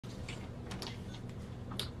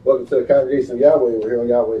Welcome to the Congregation of Yahweh. We're here on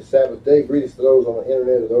Yahweh's Sabbath day. Greetings to those on the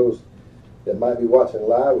internet, or those that might be watching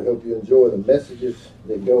live. We hope you enjoy the messages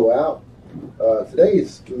that go out.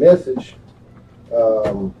 Today's message,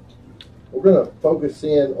 we're going to focus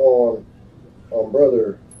in on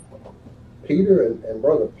Brother Peter and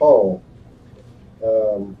Brother Paul.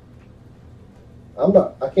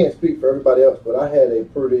 I can't speak for everybody else, but I had a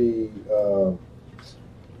pretty a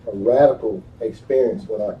radical experience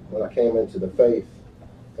when I came into the faith.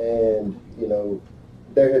 And, you know,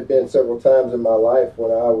 there had been several times in my life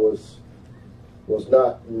when I was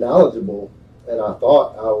not knowledgeable and I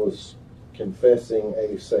thought I was confessing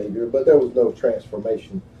a Savior, but there was no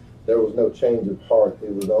transformation. There was no change of heart.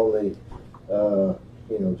 It was only,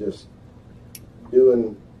 just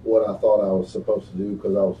doing what I thought I was supposed to do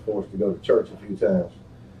because I was forced to go to church a few times.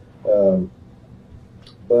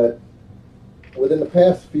 But within the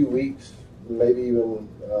past few weeks, maybe even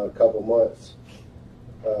a couple months,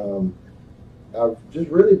 I've just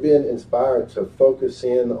really been inspired to focus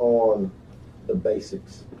in on the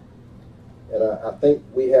basics. And I think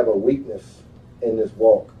we have a weakness in this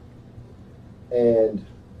walk. And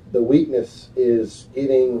the weakness is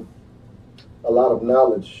getting a lot of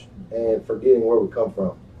knowledge and forgetting where we come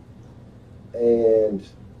from. And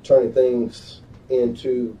turning things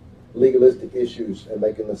into legalistic issues and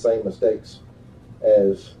making the same mistakes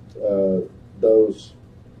as those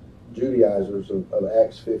Judaizers of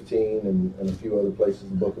Acts 15 and a few other places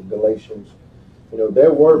in the book of Galatians. You know,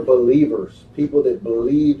 there were believers, people that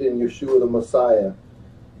believed in Yeshua the Messiah,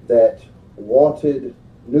 that wanted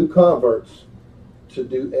new converts to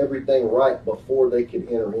do everything right before they could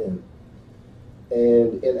enter in.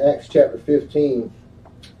 And in Acts chapter 15,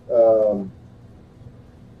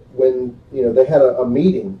 when they had a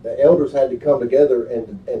meeting, the elders had to come together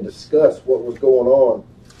and discuss what was going on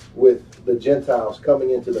with the Gentiles coming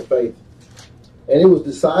into the faith. And it was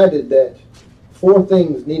decided that 4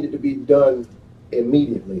 things needed to be done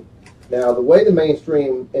immediately. Now, the way the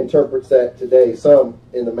mainstream interprets that today, some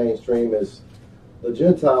in the mainstream, is the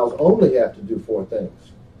Gentiles only have to do 4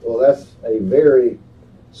 things. Well, that's a very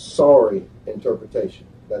sorry interpretation.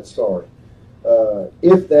 That's sorry.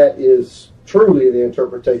 If that is truly the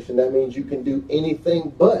interpretation, that means you can do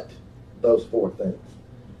anything but those 4 things.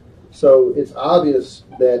 So it's obvious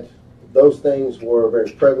that those things were very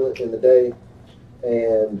prevalent in the day,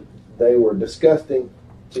 and they were disgusting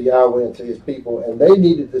to Yahweh and to his people, and they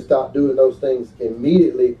needed to stop doing those things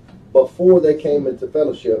immediately before they came into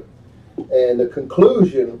fellowship. And the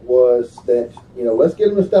conclusion was that, let's get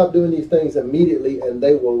them to stop doing these things immediately, and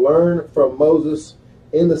they will learn from Moses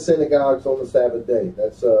in the synagogues on the Sabbath day.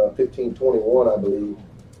 That's 15:21, I believe.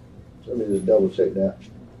 Let me just double check that.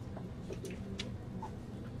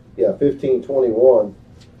 Yeah, 15:21,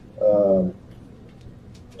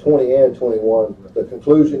 20 and 21. The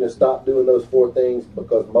conclusion is stop doing those 4 things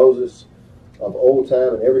because Moses of old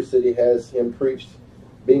time in every city has him preached,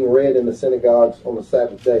 being read in the synagogues on the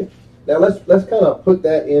Sabbath day. Now let's kind of put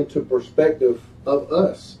that into perspective of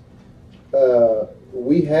us.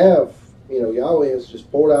 We have, Yahweh has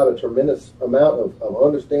just poured out a tremendous amount of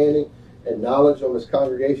understanding and knowledge on this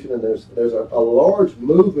congregation, and there's a large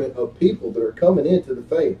movement of people that are coming into the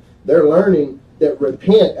faith. They're learning that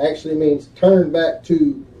repent actually means turn back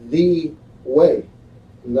to the way,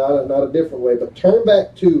 not a different way, but turn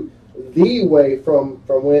back to the way from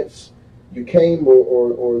whence you came,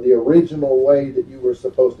 or the original way that you were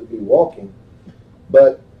supposed to be walking.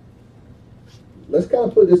 But let's kind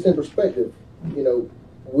of put this in perspective.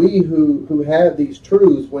 We who have these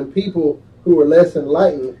truths, when people who are less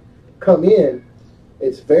enlightened come in,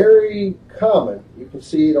 it's very common. You can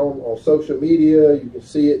see it on social media. You can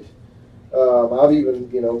see it. I've even,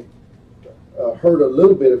 heard a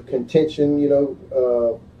little bit of contention,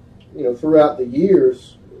 throughout the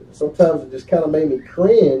years. Sometimes it just kind of made me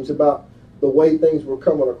cringe about the way things were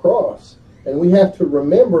coming across. And we have to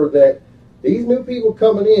remember that these new people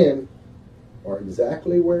coming in are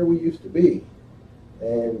exactly where we used to be.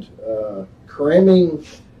 And cramming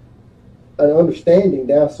an understanding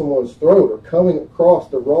down someone's throat or coming across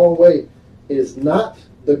the wrong way is not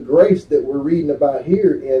the grace that we're reading about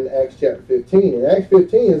here in Acts chapter 15. In Acts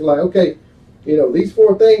 15 is like, okay, these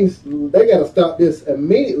 4 things, they got to stop this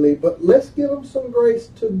immediately, but let's give them some grace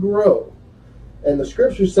to grow. And the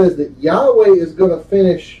scripture says that Yahweh is going to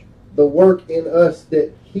finish the work in us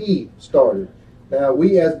that he started. Now,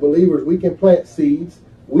 we as believers, we can plant seeds.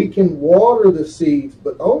 We can water the seeds,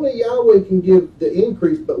 but only Yahweh can give the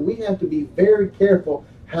increase. But we have to be very careful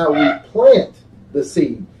how we plant the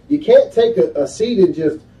seed. You can't take a seed and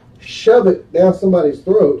just shove it down somebody's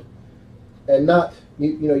throat and not,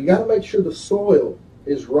 you got to make sure the soil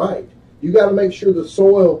is right. You got to make sure the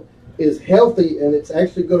soil is healthy and it's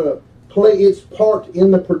actually going to play its part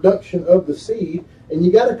in the production of the seed. And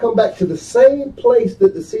you got to come back to the same place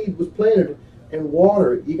that the seed was planted and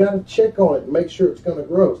water it. You got to check on it and make sure it's going to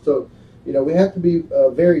grow. So, we have to be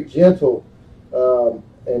very gentle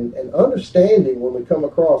and understanding when we come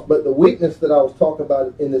across. But the weakness that I was talking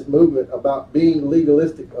about in this movement about being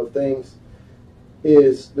legalistic of things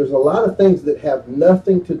is there's a lot of things that have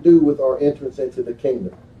nothing to do with our entrance into the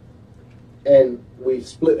kingdom. And we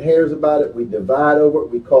split hairs about it, we divide over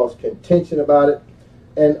it, we cause contention about it.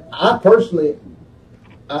 And I personally,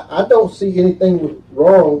 I don't see anything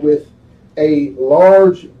wrong with a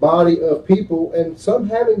large body of people and some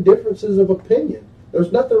having differences of opinion.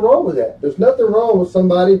 There's nothing wrong with that. There's nothing wrong with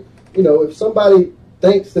somebody, if somebody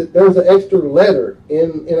thinks that there's an extra letter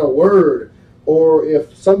in a word, or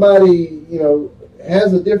if somebody,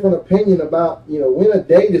 has a different opinion about, when a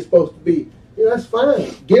date is supposed to be, that's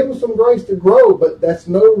fine. Give them some grace to grow, but that's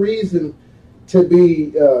no reason to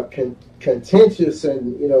be contentious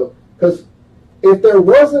and, because if there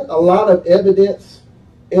wasn't a lot of evidence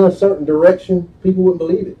in a certain direction, people wouldn't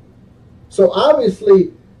believe it. So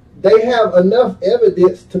obviously, they have enough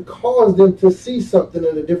evidence to cause them to see something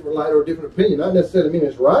in a different light or a different opinion. Not necessarily mean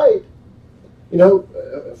it's right.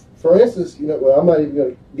 For instance, well, I'm not even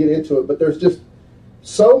going to get into it, but there's just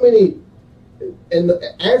so many, and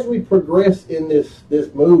as we progress in this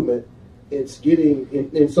movement, it's getting,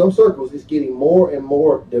 in some circles, it's getting more and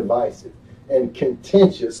more divisive and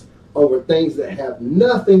contentious over things that have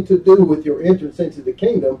nothing to do with your entrance into the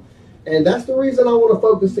kingdom. And that's the reason I want to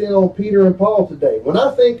focus in on Peter and Paul today. When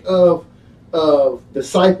I think of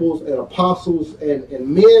disciples and apostles and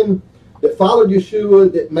men that followed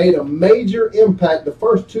Yeshua that made a major impact, the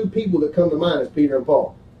first two people that come to mind is Peter and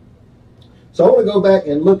Paul. So I want to go back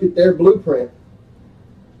and look at their blueprint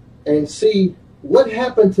and see what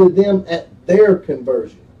happened to them at their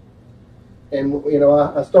conversion. And,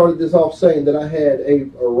 I started this off saying that I had a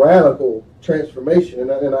radical transformation,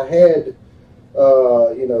 and I had,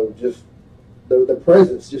 just the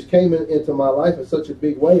presence just came into my life in such a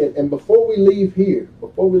big way. And before we leave here,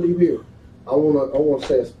 I want to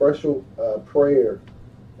say a special prayer,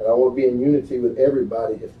 and I want to be in unity with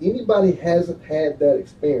everybody. If anybody hasn't had that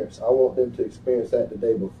experience, I want them to experience that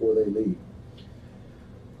today before they leave.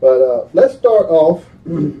 But let's start off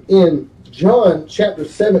in John chapter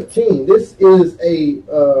 17. This is a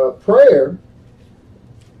prayer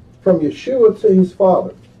from Yeshua to his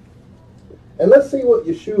Father. And let's see what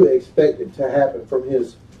Yeshua expected to happen from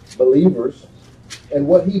his believers and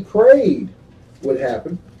what he prayed would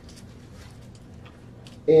happen.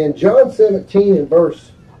 In John 17 and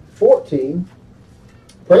verse 14,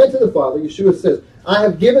 praying to the Father, Yeshua says, I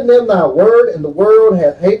have given them thy word, and the world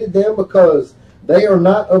hath hated them, because they are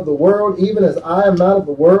not of the world, even as I am not of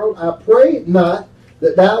the world. I pray not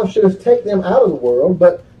that thou shouldest take them out of the world,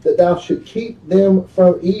 but that thou should keep them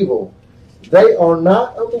from evil. They are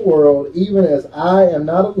not of the world, even as I am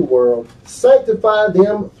not of the world. Sanctify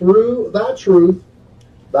them through thy truth.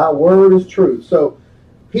 Thy word is truth. So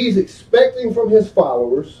he's expecting from his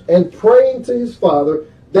followers and praying to his Father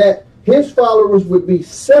that his followers would be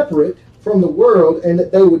separate from the world and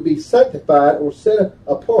that they would be sanctified or set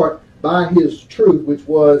apart by his truth, which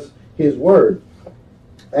was his word.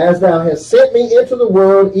 As thou hast sent me into the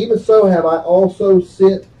world, even so have I also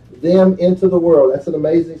sent them into the world. That's an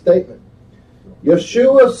amazing statement.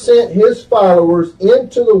 Yeshua sent his followers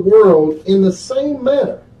into the world in the same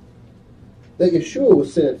manner that Yeshua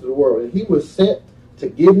was sent into the world. And he was sent to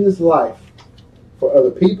give his life for other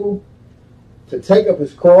people, to take up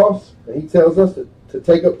his cross. And he tells us to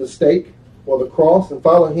take up the stake or the cross and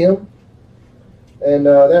follow him. And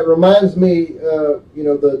that reminds me,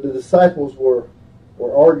 the disciples were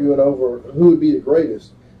arguing over who would be the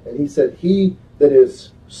greatest. And he said, he that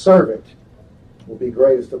is servant will be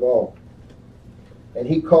greatest of all. And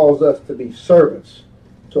he calls us to be servants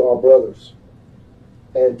to our brothers.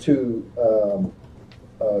 And to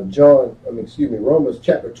Romans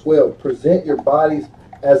chapter 12, present your bodies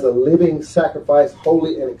as a living sacrifice,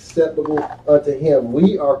 holy and acceptable unto him.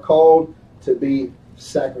 We are called to be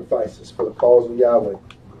sacrifices for the cause of Yahweh.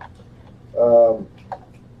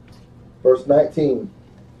 Verse 19,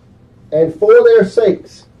 and for their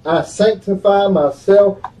sakes I sanctify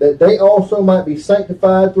myself, that they also might be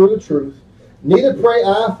sanctified through the truth. Neither pray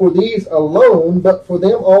I for these alone, but for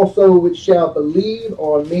them also which shall believe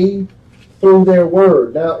on me through their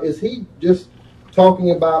word. Now, is he just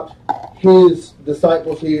talking about his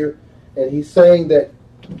disciples here? And he's saying that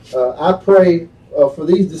I pray for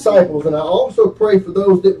these disciples, and I also pray for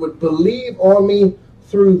those that would believe on me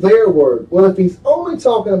through their word. Well, if he's only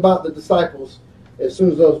talking about the disciples as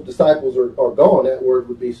soon as those disciples are gone, that word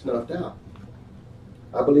would be snuffed out.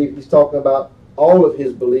 I believe he's talking about all of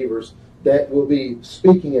his believers that will be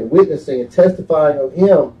speaking and witnessing and testifying of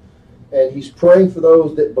him. And he's praying for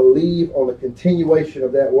those that believe on the continuation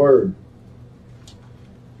of that word.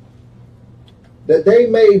 That they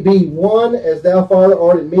may be one as thou, Father,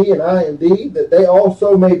 art in me and I in thee, that they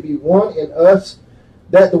also may be one in us,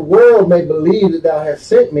 that the world may believe that thou hast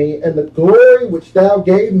sent me, and the glory which thou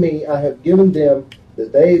gave me I have given them,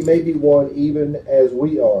 that they may be one even as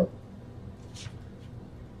we are.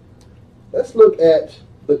 Let's look at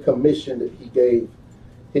the commission that he gave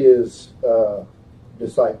his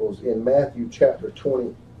disciples in Matthew chapter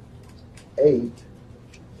 28.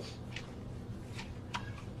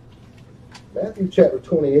 Matthew chapter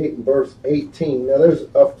 28 and verse 18. Now there's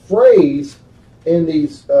a phrase in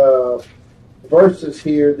these verses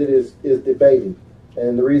here that is debated.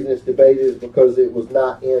 And the reason it's debated is because it was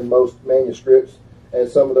not in most manuscripts. And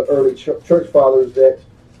some of the early church fathers that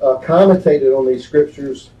commentated on these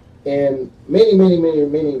scriptures in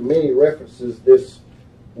many references, this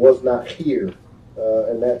was not here.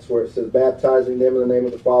 And that's where it says, baptizing them in the name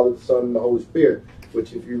of the Father, the Son, and the Holy Spirit.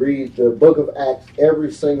 Which if you read the book of Acts,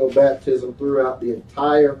 every single baptism throughout the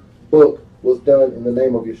entire book was done in the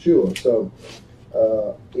name of Yeshua. So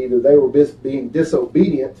either they were being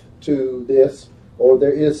disobedient to this, or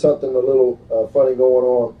there is something a little funny going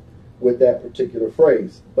on with that particular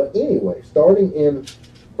phrase. But anyway, starting in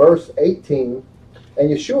verse 18, and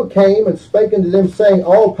Yeshua came and spake unto them, saying,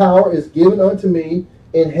 all power is given unto me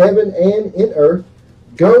in heaven and in earth.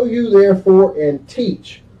 Go you therefore and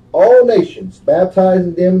teach all nations,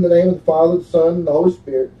 baptizing them in the name of the Father, the Son, and the Holy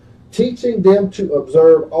Spirit, teaching them to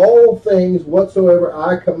observe all things whatsoever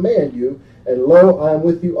I command you, and lo, I am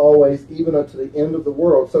with you always, even unto the end of the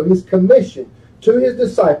world. So his commission to his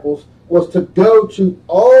disciples was to go to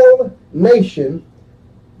all nations,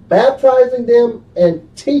 baptizing them and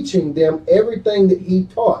teaching them everything that he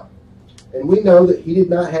taught. And we know that he did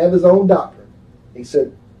not have his own doctrine. He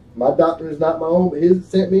said, my doctrine is not my own, but his that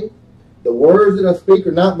sent me. The words that I speak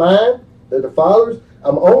are not mine, they're the Father's.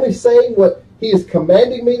 I'm only saying what he is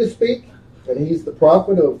commanding me to speak. And he's the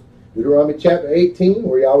prophet of Deuteronomy chapter 18,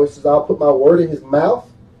 where he always says, I'll put my word in his mouth.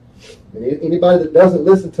 And anybody that doesn't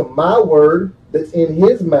listen to my word that's in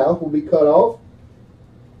his mouth will be cut off.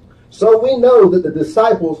 So we know that the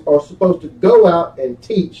disciples are supposed to go out and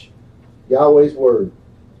teach Yahweh's word.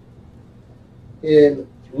 In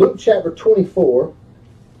Luke chapter 24,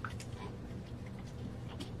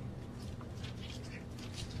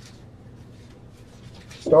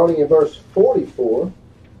 starting in verse 44,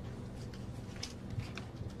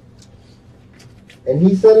 and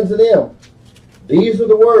he said unto them, these are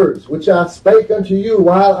the words which I spake unto you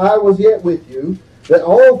while I was yet with you, that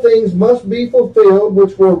all things must be fulfilled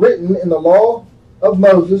which were written in the law of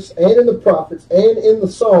Moses and in the prophets and in the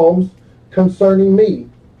Psalms concerning me.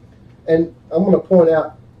 And I'm going to point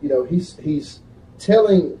out, he's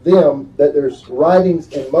telling them that there's writings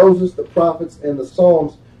in Moses, the prophets, and the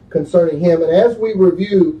Psalms concerning him. And as we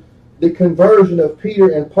review the conversion of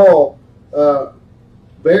Peter and Paul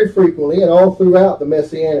very frequently and all throughout the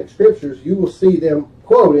Messianic scriptures, you will see them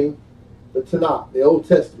quoting the Tanakh, the Old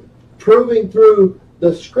Testament, proving through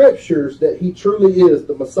the scriptures that he truly is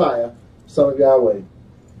the Messiah, Son of Yahweh.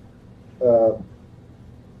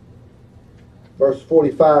 Verse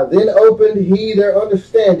 45, then opened he their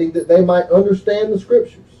understanding that they might understand the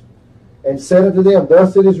scriptures, and said unto them,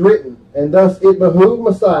 thus it is written, and thus it behooved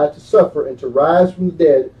Messiah to suffer and to rise from the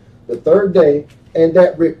dead the third day, and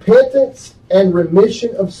that repentance and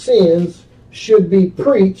remission of sins should be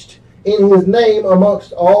preached in his name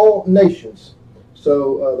amongst all nations.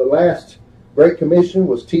 So the last Great Commission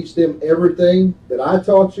was teach them everything that I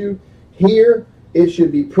taught you. Here it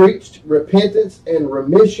should be preached repentance and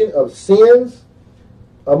remission of sins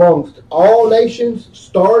amongst all nations,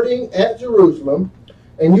 starting at Jerusalem.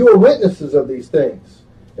 And you are witnesses of these things.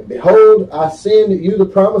 And behold, I send you the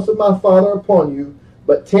promise of my Father upon you,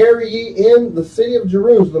 but tarry ye in the city of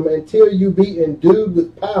Jerusalem until you be endued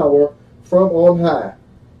with power from on high.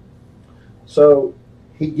 So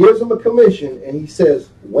he gives them a commission, and he says,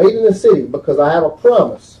 wait in the city, because I have a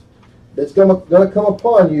promise that's going to come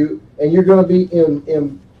upon you, and you're going to be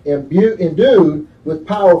endued with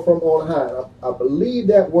power from on high. I believe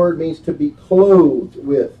that word means to be clothed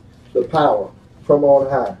with the power from on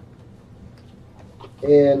high.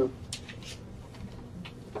 In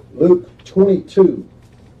Luke 22,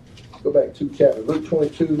 go back 2 chapters, Luke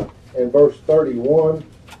 22 and verse 31.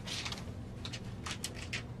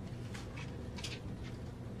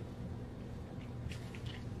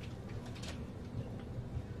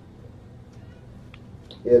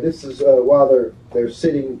 Yeah, this is while they're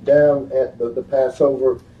sitting down at the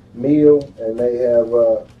Passover meal, and they have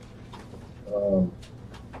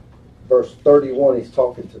verse 31. He's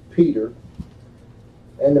talking to Peter,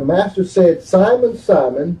 and the master said, "Simon,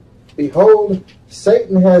 Simon, behold,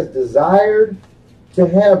 Satan has desired to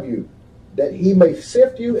have you, that he may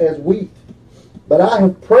sift you as wheat. But I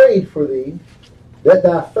have prayed for thee, that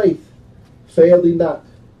thy faith fail thee not.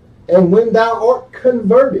 And when thou art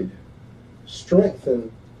converted, strengthen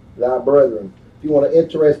thy brethren." If you want an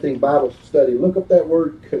interesting Bible study, look up that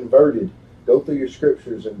word converted. Go through your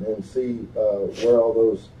scriptures and see where all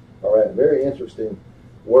those are at. Very interesting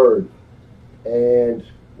word. And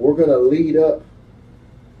we're going to lead up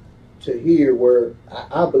to here where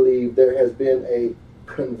I believe there has been a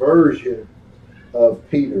conversion of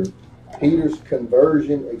Peter. Peter's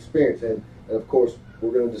conversion experience. And of course,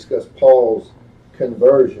 we're going to discuss Paul's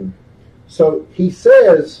conversion. So he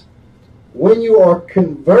says, when you are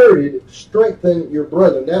converted, strengthen your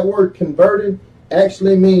brethren. That word converted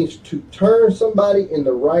actually means to turn somebody in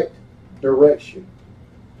the right direction.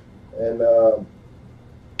 And I'm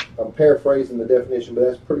paraphrasing the definition, but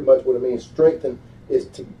that's pretty much what it means. Strengthen is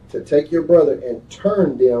to take your brother and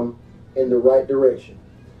turn them in the right direction.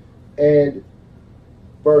 And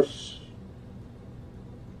let's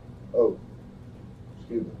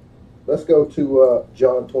go to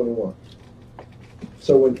John 21.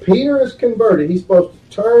 So when Peter is converted, he's supposed to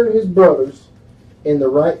turn his brothers in the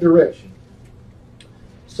right direction.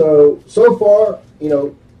 So far,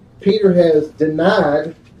 Peter has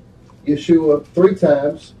denied Yeshua 3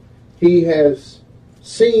 times. He has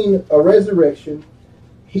seen a resurrection.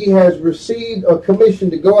 He has received a commission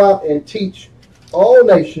to go out and teach all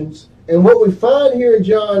nations. And what we find here in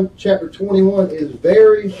John chapter 21 is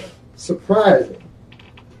very surprising.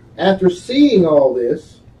 After seeing all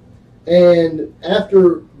this, and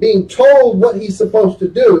after being told what he's supposed to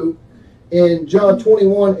do, in John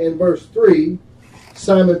 21 and verse 3,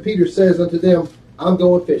 Simon Peter says unto them, "I'm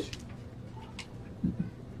going fishing."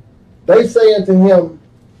 They say unto him,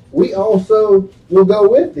 "We also will go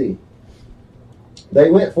with thee." They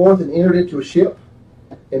went forth and entered into a ship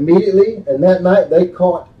immediately, and that night they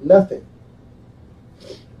caught nothing.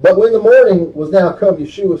 But when the morning was now come,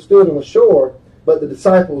 Yeshua stood on the shore, but the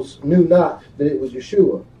disciples knew not that it was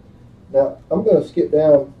Yeshua. Now, I'm going to skip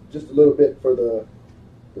down just a little bit for the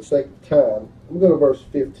sake of time. I'm going to verse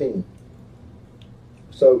 15.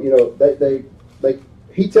 So,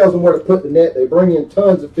 he tells them where to put the net. They bring in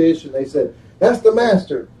tons of fish, and they said, "That's the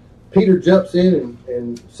master." Peter jumps in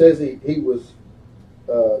and says he was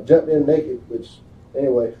jumped in naked, which,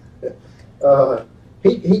 anyway,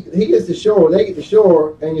 he gets to shore. They get to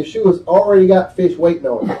shore, and Yeshua's already got fish waiting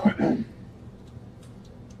on him.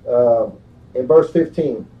 In verse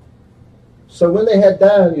 15. So when they had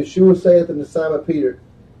dined, Yeshua saith unto Simon Peter,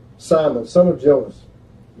 "Simon, son of Jonas,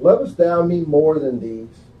 lovest thou me more than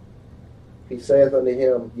these?" He saith unto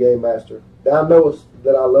him, "Yea, master, thou knowest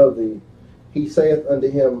that I love thee." He saith unto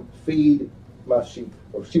him, "Feed my sheep,"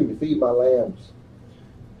 feed my lambs.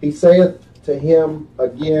 He saith to him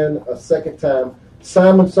again a second time,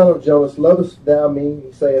 "Simon, son of Jonas, lovest thou me?"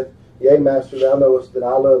 He saith, "Yea, master, thou knowest that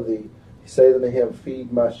I love thee." He saith unto him,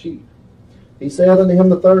 "Feed my sheep." He saith unto him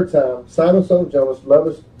the third time, "Simon, son of Jonas,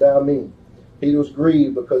 lovest thou me?" Peter was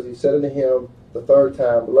grieved because he said unto him the third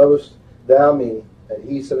time, "Lovest thou me?" And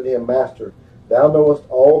he said unto him, "Master, thou knowest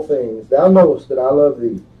all things. Thou knowest that I love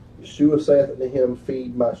thee." Yeshua saith unto him,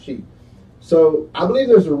 "Feed my sheep." So I believe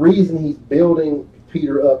there's a reason he's building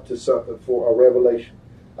Peter up to something for a revelation.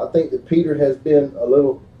 I think that Peter has been a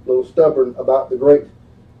little stubborn about the Great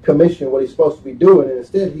Commission, what he's supposed to be doing, and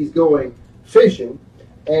instead he's going fishing.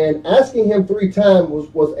 And asking him 3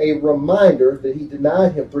 times was a reminder that he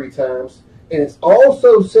denied him 3 times. And it's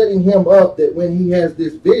also setting him up that when he has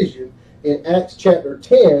this vision in Acts chapter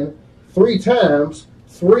 10, 3 times,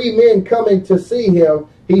 3 men coming to see him,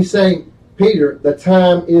 he's saying, "Peter, the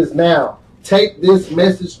time is now. Take this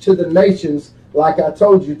message to the nations like I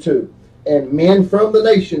told you to." And men from the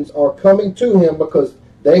nations are coming to him because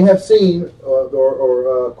they have seen,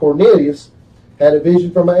 Cornelius had a vision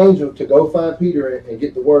from an angel to go find Peter and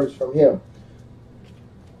get the words from him.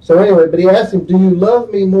 So anyway, but he asked him, "Do you love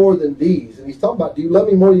me more than these?" And he's talking about, do you love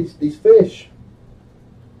me more than these fish?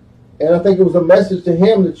 And I think it was a message to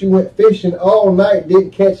him that you went fishing all night, didn't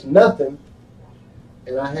catch nothing,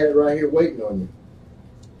 and I had it right here waiting on you.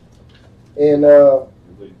 And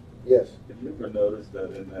yes. Have you ever noticed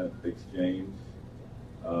that in that exchange,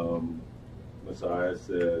 Messiah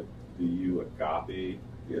said, "Do you agape?"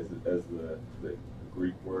 as the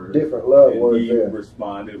Greek word. Different love and words he there.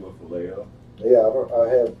 responded with phileo. Yeah,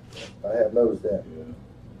 I have noticed that.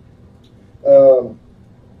 Yeah.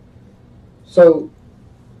 So,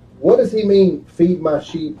 what does he mean, feed my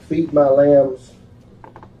sheep, feed my lambs?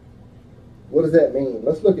 What does that mean?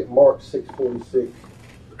 Let's look at Mark 6:46.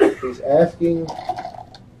 He's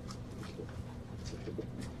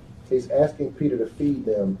asking Peter to feed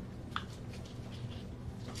them.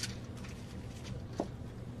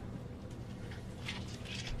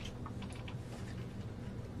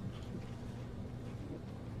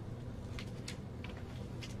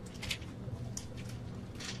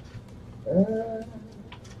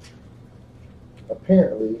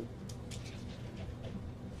 Apparently,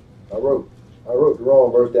 I wrote the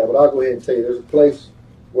wrong verse down, but I'll go ahead and tell you. There's a place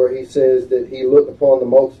where he says that he looked upon the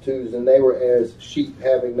multitudes and they were as sheep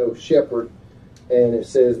having no shepherd, and it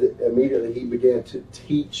says that immediately he began to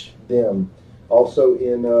teach them. Also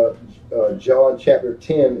in John chapter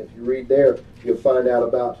 10, if you read there, you'll find out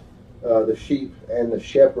about the sheep and the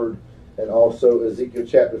shepherd, and also Ezekiel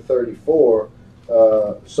chapter 34.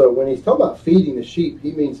 So when he's talking about feeding the sheep,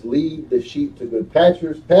 he means lead the sheep to good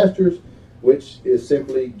pastures, which is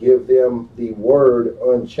simply give them the word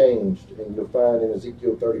unchanged. And you'll find in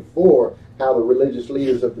Ezekiel 34 how the religious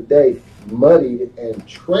leaders of the day muddied and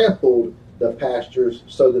trampled the pastures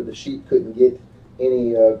so that the sheep couldn't get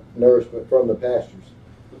any nourishment from the pastures.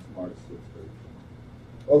 That's Mark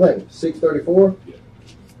 6:34. Oh, thank you. 6:34? Yeah.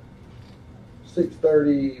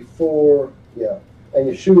 6:34, yeah. And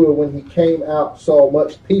Yeshua, when he came out, saw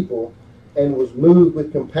much people and was moved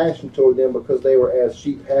with compassion toward them because they were as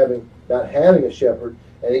sheep not having a shepherd,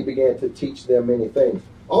 and he began to teach them many things.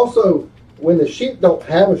 Also, when the sheep don't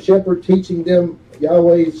have a shepherd teaching them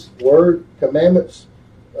Yahweh's word, commandments,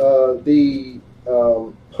 the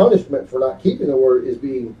punishment for not keeping the word is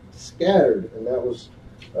being scattered, and that was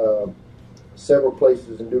several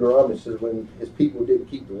places in Deuteronomy. It says when his people didn't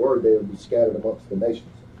keep the word, they would be scattered amongst the nations.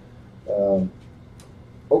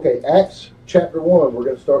 Okay, Acts chapter 1, we're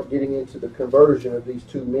going to start getting into the conversion of these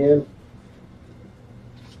two men.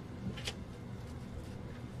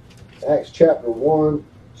 Acts chapter 1,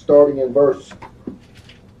 starting in verse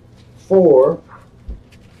 4.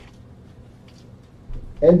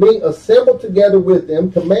 And being assembled together with them,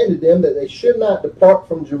 commanded them that they should not depart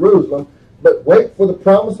from Jerusalem, but wait for the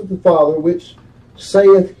promise of the Father, which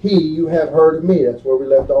saith he, you have heard of me. That's where we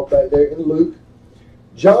left off back there in Luke.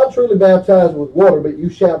 John truly baptized with water, but you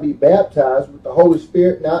shall be baptized with the Holy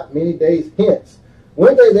Spirit not many days hence.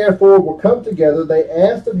 When they therefore were come together, they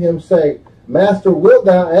asked of him, saying, Master, wilt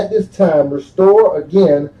thou at this time restore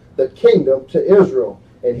again the kingdom to Israel?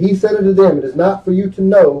 And he said unto them, It is not for you to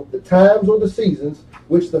know the times or the seasons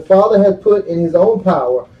which the Father hath put in his own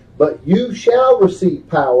power, but you shall receive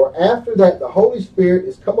power after that the Holy Spirit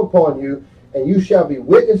is come upon you, and you shall be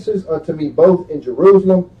witnesses unto me both in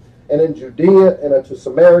Jerusalem and in Judea, and unto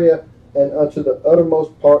Samaria, and unto the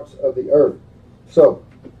uttermost parts of the earth. So,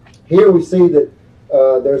 here we see that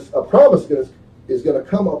there's a promise is going to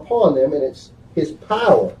come upon them, and it's his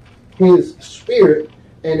power, his spirit,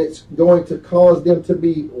 and it's going to cause them to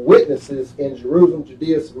be witnesses in Jerusalem,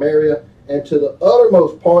 Judea, Samaria, and to the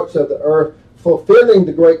uttermost parts of the earth, fulfilling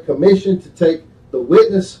the Great Commission to take the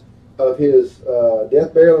witness of his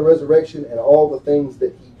death, burial, and resurrection, and all the things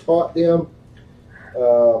that he taught them.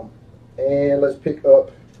 And let's pick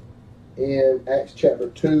up in Acts chapter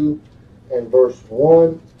 2 and verse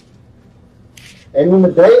 1. And when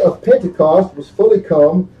the day of Pentecost was fully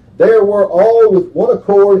come, there were all with one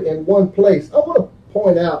accord in one place. I want to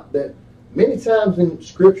point out that many times in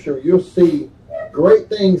Scripture you'll see great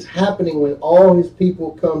things happening when all his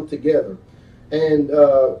people come together. And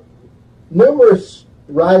numerous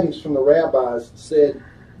writings from the rabbis said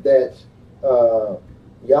that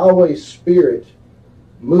Yahweh's Spirit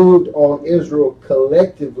moved on Israel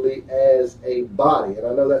collectively as a body. And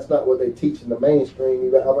I know that's not what they teach in the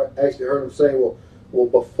mainstream. I've actually heard them say, well,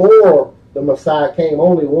 before the Messiah came,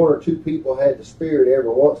 only one or two people had the Spirit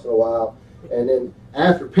every once in a while. And then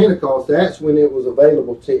after Pentecost, that's when it was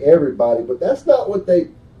available to everybody. But that's not what they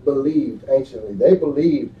believed anciently. They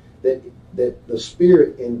believed that the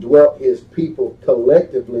Spirit indwelt his people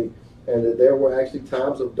collectively, and that there were actually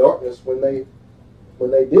times of darkness when they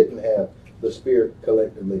didn't have the Spirit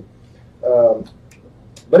collectively.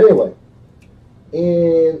 But anyway,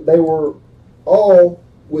 and they were all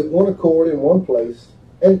with one accord in one place,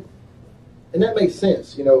 and that makes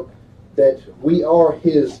sense, that we are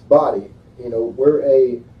his body. We're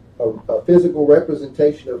a physical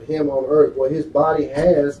representation of him on earth. Well, his body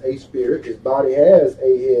has a spirit. His body has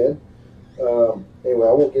a head. Anyway,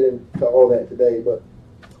 I won't get into all that today, but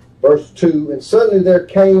verse 2, And suddenly there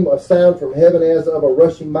came a sound from heaven as of a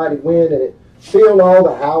rushing mighty wind, and it filled all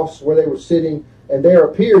the house where they were sitting. And there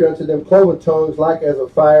appeared unto them cloven tongues like as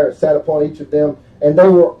of fire, and sat upon each of them. And they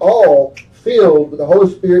were all filled with the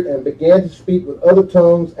Holy Spirit and began to speak with other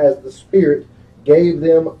tongues as the Spirit gave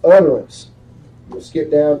them utterance. We'll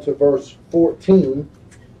skip down to verse 14.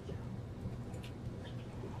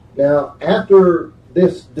 Now, after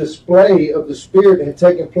this display of the Spirit had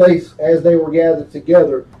taken place as they were gathered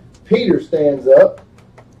together, Peter stands up,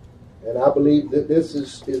 and I believe that this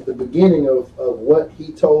is the beginning of what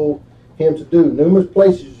he told him to do. Numerous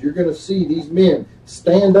places you're going to see these men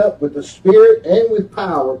stand up with the Spirit and with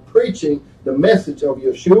power, preaching the message of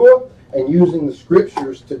Yeshua and using the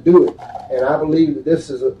Scriptures to do it. And I believe that this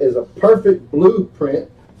is a perfect blueprint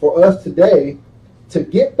for us today to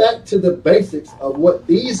get back to the basics of what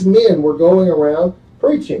these men were going around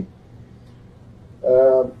preaching.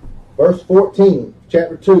 Verse 14,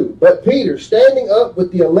 chapter 2. But Peter, standing up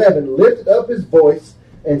with the 11, lifted up his voice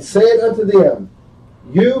and said unto them,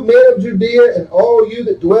 You men of Judea, and all you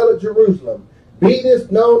that dwell at Jerusalem, be this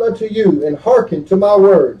known unto you, and hearken to my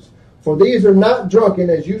words. For these are not drunken,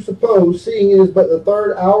 as you suppose, seeing it is but the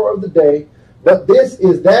 3rd hour of the day. But this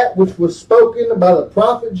is that which was spoken by the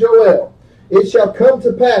prophet Joel. It shall come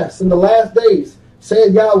to pass in the last days,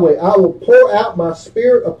 saith Yahweh, I will pour out my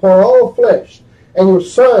Spirit upon all flesh, and your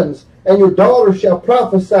sons and your daughters shall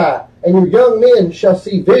prophesy, and your young men shall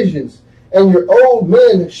see visions, and your old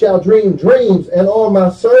men shall dream dreams, and on my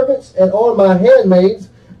servants and on my handmaids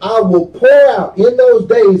I will pour out in those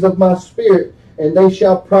days of my Spirit, and they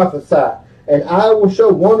shall prophesy. And I will show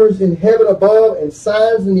wonders in heaven above, and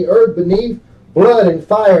signs in the earth beneath, blood and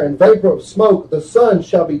fire and vapor of smoke. The sun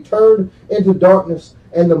shall be turned into darkness,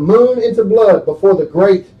 and the moon into blood, before the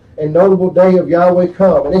great and notable day of Yahweh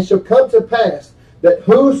come. And it shall come to pass that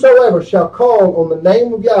whosoever shall call on the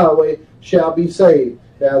name of Yahweh shall be saved.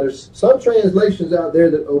 Now, there's some translations out there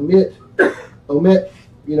that omit,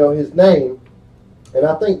 his name, and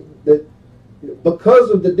I think that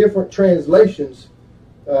because of the different translations,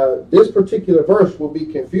 this particular verse will be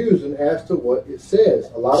confusing as to what it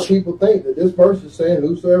says. A lot of people think that this verse is saying,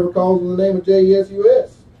 whosoever calls on the name of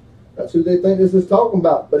J-E-S-U-S. That's who they think this is talking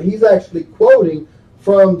about. But he's actually quoting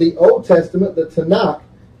from the Old Testament, the Tanakh,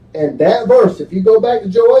 and that verse, if you go back to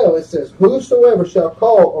Joel, it says, whosoever shall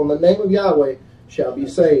call on the name of Yahweh shall be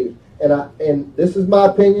saved. And this is my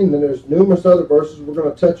opinion, and there's numerous other verses. We're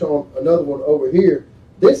going to touch on another one over here.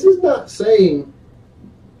 This is not saying,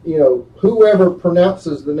 whoever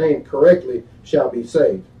pronounces the name correctly shall be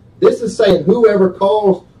saved. This is saying whoever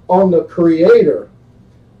calls on the Creator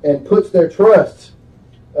and puts their trust.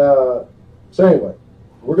 So anyway,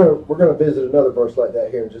 we're going to visit another verse like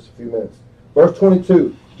that here in just a few minutes. Verse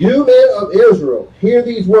 22. You men of Israel, hear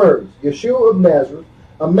these words. Yeshua of Nazareth,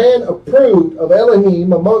 a man approved of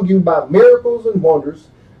Elohim among you by miracles and wonders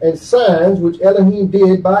and signs which Elohim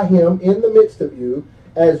did by him in the midst of you,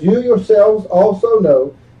 as you yourselves also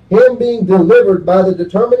know, him being delivered by the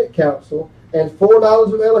determinate counsel and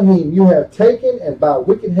foreknowledge of Elohim, you have taken and by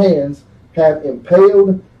wicked hands have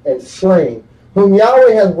impaled and slain, whom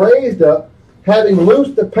Yahweh hath raised up, having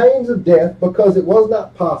loosed the pains of death, because it was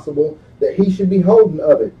not possible that he should be holden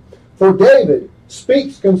of it. For David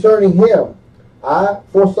speaks concerning him, I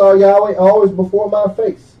foresaw Yahweh always before my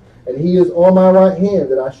face, and he is on my right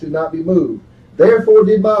hand, that I should not be moved. Therefore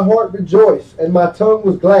did my heart rejoice, and my tongue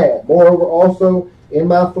was glad. Moreover also in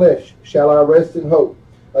my flesh shall I rest in hope.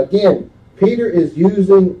 Again, Peter is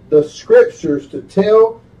using the Scriptures to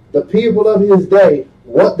tell the people of his day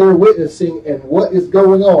what they're witnessing and what is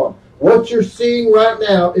going on. What you're seeing right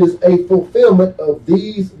now is a fulfillment of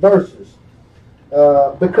these verses.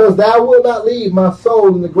 Because thou wilt not leave my soul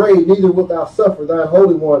in the grave, neither wilt thou suffer thine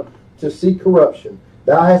Holy One to see corruption.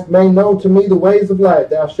 Thou hast made known to me the ways of life.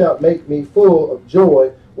 Thou shalt make me full of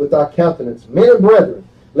joy with thy countenance. Men and brethren,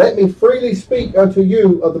 let me freely speak unto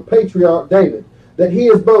you of the patriarch David, that he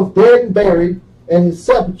is both dead and buried, and his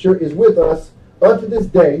sepulchre is with us unto this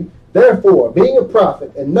day. Therefore, being a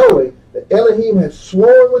prophet, and knowing that Elohim had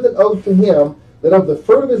sworn with an oath to him, that of the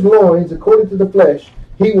fruit of his loins, according to the flesh,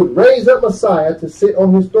 he would raise up Messiah to sit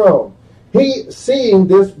on his throne. He, seeing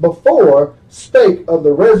this before, spake of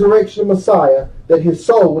the resurrection of Messiah, that his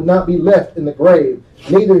soul would not be left in the grave,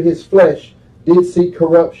 neither his flesh did see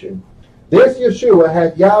corruption. This Yeshua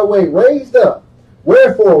hath Yahweh raised up,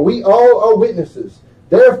 wherefore we all are witnesses.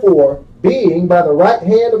 Therefore, being by the right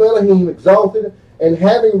hand of Elohim exalted, and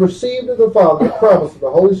having received of the Father the promise of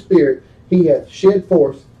the Holy Spirit, he hath shed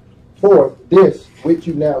forth this which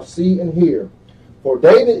you now see and hear. For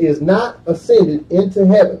David is not ascended into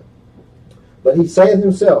heaven, but he saith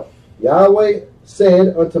himself, Yahweh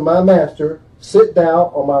said unto my master, Sit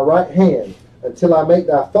thou on my right hand, until I make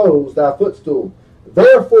thy foes thy footstool.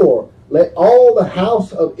 Therefore let all the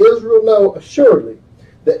house of Israel know assuredly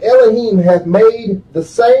the Elohim hath made the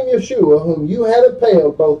same Yeshua, whom you have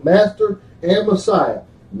impaled, both Master and Messiah.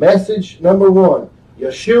 Message number 1.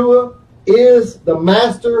 Yeshua is the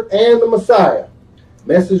Master and the Messiah.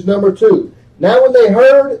 Message number 2. Now when they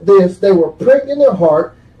heard this, they were pricked in their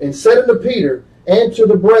heart, and said unto Peter and to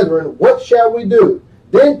the brethren, What shall we do?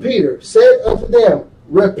 Then Peter said unto them,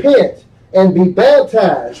 Repent, and be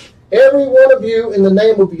baptized, every one of you, in the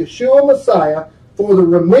name of Yeshua Messiah, for the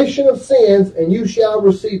remission of sins, and you shall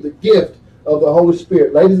receive the gift of the Holy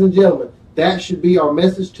Spirit. Ladies and gentlemen, that should be our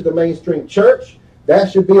message to the mainstream church.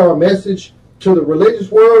 That should be our message to the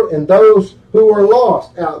religious world and those who are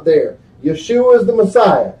lost out there. Yeshua is the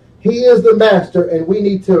Messiah. He is the Master, and we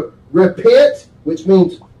need to repent, which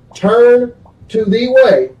means turn to the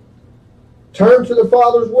way, turn to the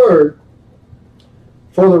Father's Word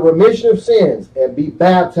for the remission of sins, and be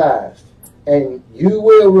baptized, and you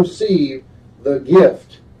will receive the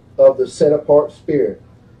gift of the set-apart Spirit.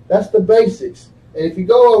 That's the basics. And if you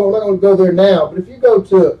go, I'm not going to go there now, but if you go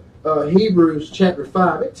to Hebrews chapter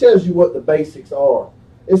 5, it tells you what the basics are.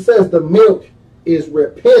 It says the milk is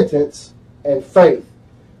repentance and faith.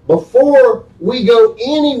 Before we go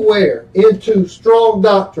anywhere into strong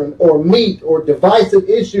doctrine or meat or divisive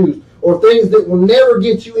issues or things that will never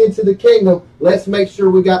get you into the kingdom, let's make sure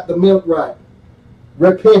we got the milk right.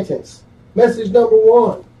 Repentance. Message number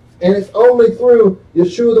 1. And it's only through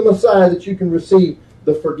Yeshua the Messiah that you can receive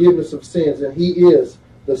the forgiveness of sins. And He is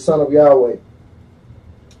the Son of Yahweh.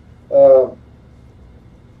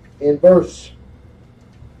 In verse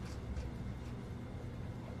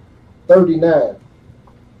 39.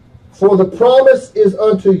 For the promise is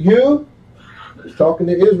unto you, he's talking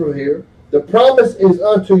to Israel here, the promise is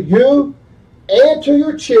unto you and to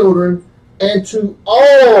your children and to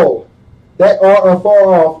all that are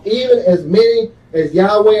afar off, even as many as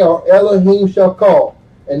Yahweh or Elohim shall call.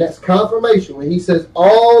 And that's confirmation. When He says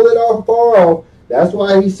all that are far off, that's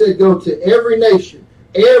why He said go to every nation,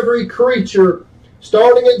 every creature,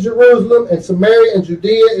 starting at Jerusalem and Samaria and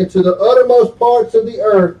Judea and to the uttermost parts of the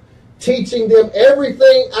earth, teaching them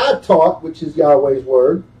everything I taught, which is Yahweh's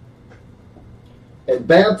word, and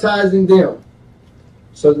baptizing them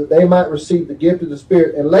so that they might receive the gift of the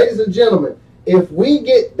Spirit. And ladies and gentlemen, if we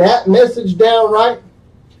get that message down right,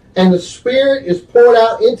 and the Spirit is poured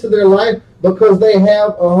out into their life because they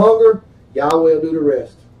have a hunger, Yahweh will do the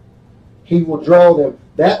rest. He will draw them.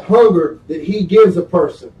 That hunger that He gives a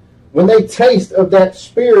person, when they taste of that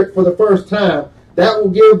Spirit for the first time, that will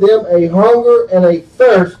give them a hunger and a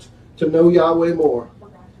thirst to know Yahweh more.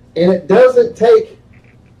 And it doesn't take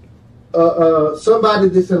somebody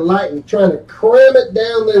that's enlightened trying to cram it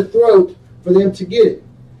down their throat for them to get it.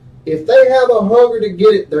 If they have a hunger to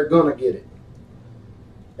get it, they're going to get it.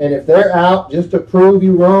 And if they're out just to prove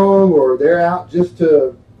you wrong, or they're out just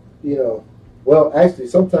to, well, actually,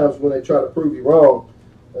 sometimes when they try to prove you wrong,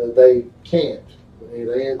 they can't.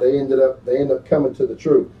 They end up coming to the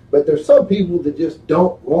truth. But there's some people that just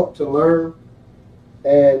don't want to learn,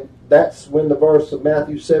 and that's when the verse of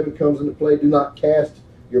Matthew 7 comes into play. Do not cast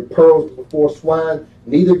your pearls before swine,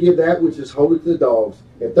 neither give that which is holy to the dogs.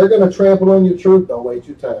 If they're going to trample on your truth, don't waste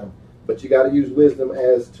your time. But you got to use wisdom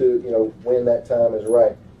as to, when that time is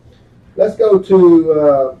right. Let's go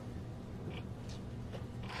to,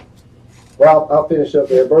 I'll finish up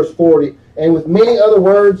there. Verse 40. And with many other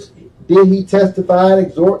words did He testify and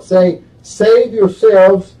exhort, saying, Save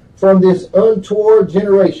yourselves from this untoward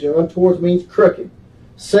generation. Untoward means crooked.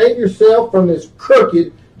 Save yourself from this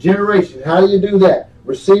crooked generation. How do you do that?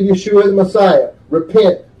 Receive Yeshua the Messiah.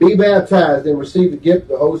 Repent, be baptized, and receive the gift of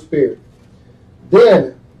the Holy Spirit.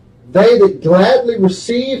 Then they that gladly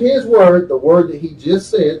receive His word, the word that He just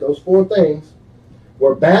said, those 4 things,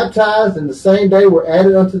 were baptized, and the same day were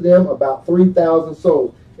added unto them about 3,000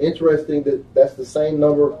 souls. Interesting that that's the same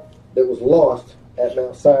number that was lost at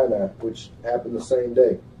Mount Sinai, which happened the same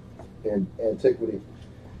day in antiquity.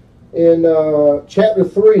 In chapter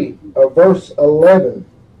 3, verse 11,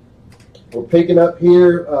 we're picking up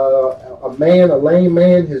here, a lame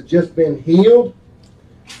man, has just been healed.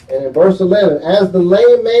 And in verse 11, as the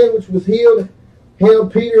lame man which was healed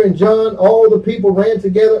held Peter and John, all the people ran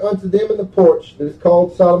together unto them in the porch that is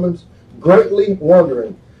called Solomon's, greatly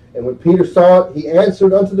wondering. And when Peter saw it, he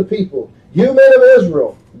answered unto the people, You men of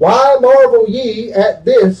Israel, why marvel ye at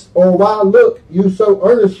this, or why look you so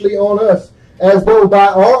earnestly on us, as though by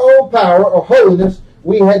our own power or holiness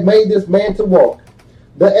we had made this man to walk?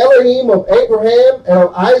 The Elohim of Abraham and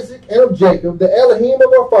of Isaac and of Jacob, the Elohim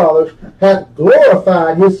of our fathers, hath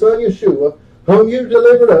glorified His Son Yeshua, whom you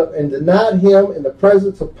delivered up and denied Him in the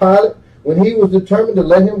presence of Pilate when he was determined to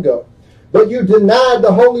let Him go. But you denied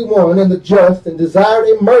the Holy One and the just, and desired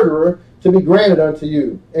a murderer to be granted unto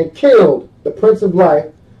you, and killed the Prince of Life,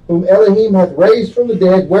 whom Elohim hath raised from the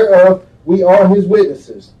dead, whereof we are his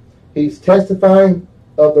witnesses. He's testifying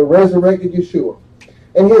of the resurrected Yeshua.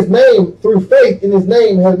 And his name, through faith in his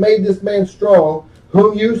name, hath made this man strong,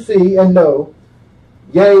 whom you see and know.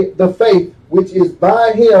 Yea, the faith which is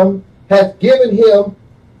by him hath given him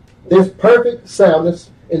this perfect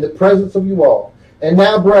soundness in the presence of you all. And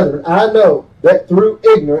now, brethren, I know that through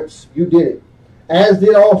ignorance you did it, as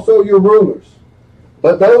did also your rulers.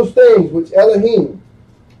 But those things which Elohim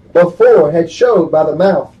before had showed by the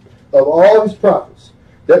mouth of all his prophets,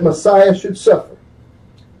 that Messiah should suffer,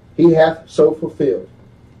 he hath so fulfilled.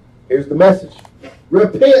 Here's the message.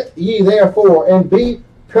 Repent ye therefore, and be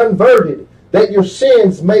converted, that your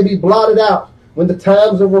sins may be blotted out, when the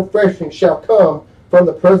times of refreshing shall come from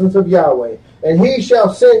the presence of Yahweh. And he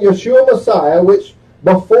shall send Yeshua Messiah, which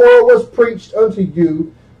before was preached unto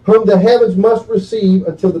you, whom the heavens must receive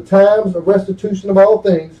until the times of restitution of all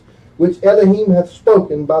things, which Elohim hath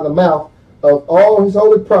spoken by the mouth of all his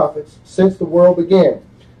holy prophets since the world began.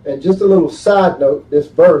 And just a little side note, this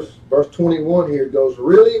verse 21 here, goes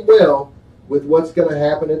really well with what's going to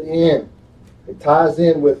happen at the end. It ties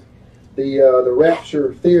in with the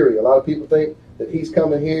rapture theory. A lot of people think that he's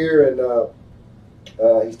coming here and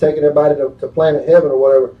he's taking everybody to planet heaven or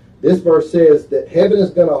whatever. This verse says that heaven is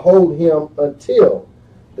going to hold him until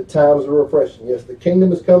the times of refreshing. Yes, the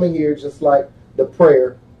kingdom is coming here, just like the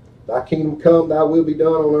prayer, thy kingdom come, thy will be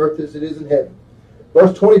done on earth as it is in heaven.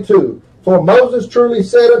 Verse 22, for Moses truly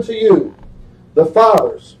said unto you, unto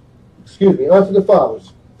the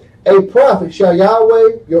fathers, a prophet shall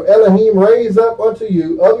Yahweh your Elohim raise up unto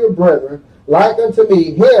you of your brethren, like unto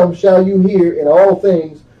me. Him shall you hear in all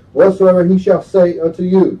things whatsoever he shall say unto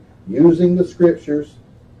you, using the scriptures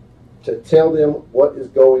to tell them what is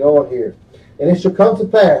going on here. And it shall come to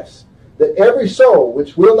pass that every soul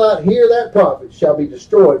which will not hear that prophet shall be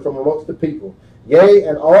destroyed from amongst the people. Yea,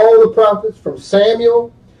 and all the prophets from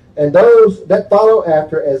Samuel and those that follow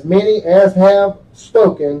after, as many as have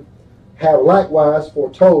spoken, have likewise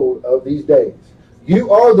foretold of these days.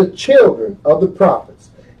 You are the children of the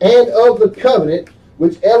prophets, and of the covenant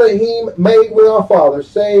which Elohim made with our fathers,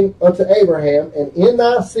 saying unto Abraham, and in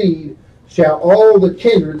thy seed shall all the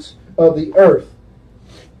kindreds of the earth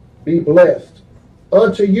be blessed.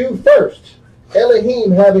 Unto you first,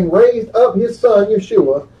 Elohim, having raised up his son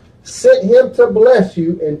Yeshua, sent him to bless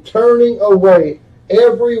you in turning away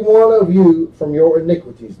every one of you from your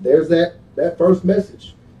iniquities. There's that first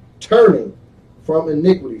message. Turning from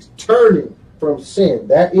iniquities. Turning from sin.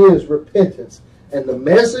 That is repentance. And the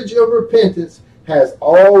message of repentance has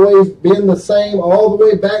always been the same all the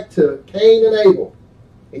way back to Cain and Abel.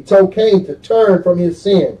 He told Cain to turn from his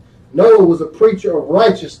sin. Noah was a preacher of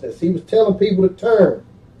righteousness. He was telling people to turn.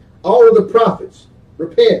 All of the prophets,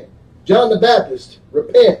 repent. John the Baptist,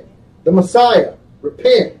 repent. The Messiah,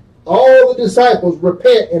 repent. All the disciples,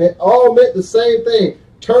 repent. And it all meant the same thing.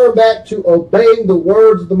 Turn back to obeying the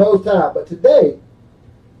words of the Most High. But today,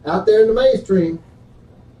 out there in the mainstream,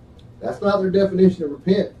 that's not their definition of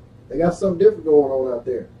repent. They got something different going on out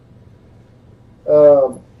there.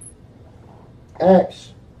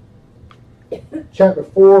 Acts chapter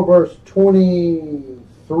 4, verse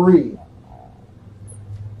 23.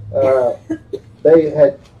 They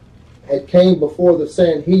had came before the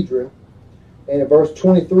Sanhedrin, and in verse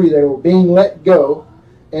 23 they were being let go,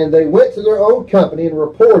 and they went to their own company and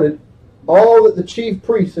reported all that the chief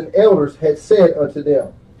priests and elders had said unto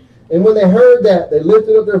them. And when they heard that, they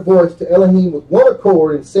lifted up their voice to Elohim with one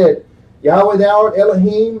accord and said, Yahweh, thou art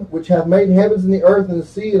Elohim, which hath made heavens and the earth and the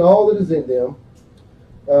sea and all that is in them.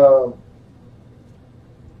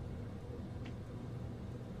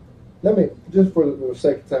 Let me, just for the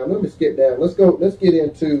sake of time, let me skip down. Let's get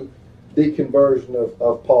into the conversion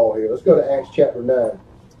of Paul here. Let's go to Acts chapter 9.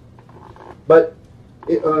 But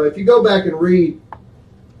if you go back and read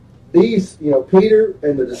these, Peter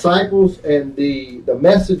and the disciples and the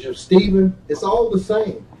message of Stephen, it's all the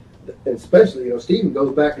same. And especially, Stephen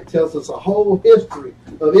goes back and tells us a whole history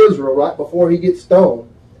of Israel right before he gets stoned.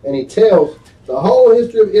 And he tells the whole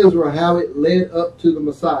history of Israel, how it led up to the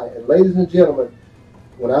Messiah. And ladies and gentlemen,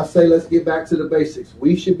 when I say let's get back to the basics,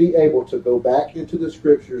 we should be able to go back into the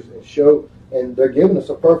scriptures and show, and they're giving us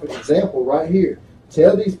a perfect example right here.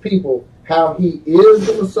 Tell these people how he is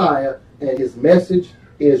the Messiah, and his message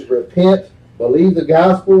is repent, believe the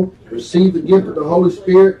gospel, receive the gift of the Holy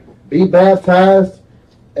Spirit, be baptized.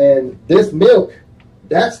 And this milk,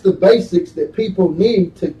 that's the basics that people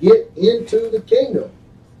need to get into the kingdom.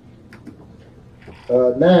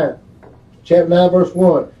 Chapter 9, verse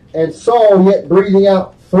 1. And Saul, yet breathing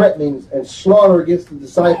out threatenings and slaughter against the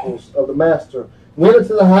disciples of the Master, went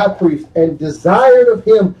unto the high priest and desired of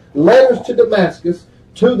him letters to Damascus,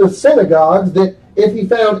 to the synagogues, that if he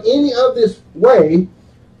found any of this way,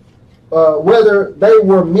 whether they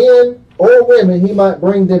were men or women, he might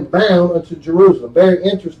bring them bound unto Jerusalem. Very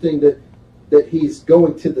interesting that he's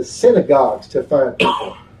going to the synagogues to find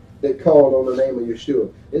people that called on the name of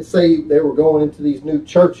Yeshua. Didn't say they were going into these new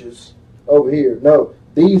churches over here. No,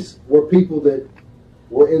 these were people that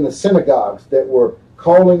were in the synagogues that were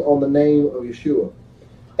calling on the name of Yeshua.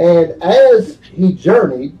 And as he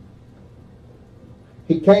journeyed,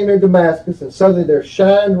 he came near Damascus, and suddenly there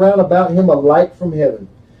shined round about him a light from heaven.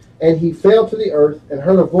 And he fell to the earth, and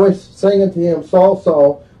heard a voice saying unto him, Saul,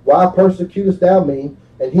 Saul, why persecutest thou me?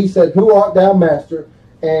 And he said, Who art thou, Master?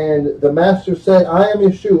 And the Master said, I am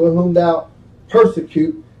Yeshua, whom thou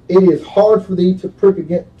persecute. It is hard for thee to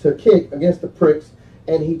kick against the pricks.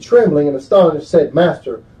 And he, trembling and astonished, said,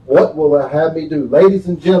 Master, what will thou have me do? Ladies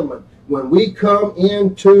and gentlemen, when we come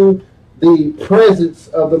into the presence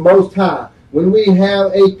of the Most High, when we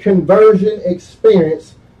have a conversion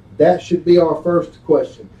experience, that should be our first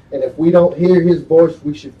question. And if we don't hear his voice,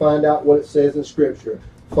 we should find out what it says in Scripture.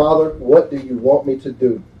 Father, what do you want me to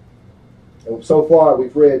do? And so far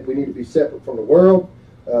we've read we need to be separate from the world.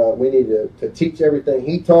 We need to teach everything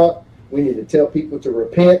he taught. We need to tell people to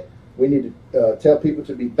repent. We need to tell people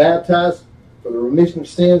to be baptized for the remission of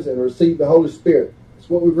sins and receive the Holy Spirit. That's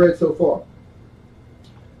what we've read so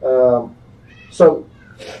far. So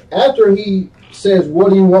after he says, what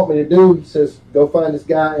do you want me to do? He says, go find this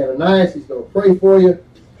guy Ananias. He's going to pray for you.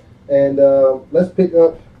 And let's pick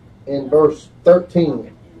up in verse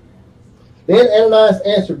 13. Then Ananias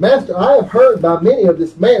answered, Master, I have heard by many of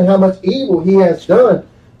this man how much evil he has done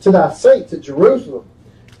to thy saints at Jerusalem.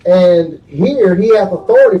 And here he hath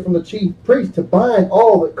authority from the chief priest to bind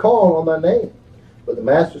all that call on thy name. But the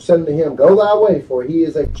Master said unto him, Go thy way, for he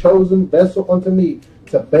is a chosen vessel unto me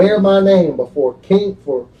to bear my name before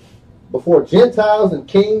Gentiles and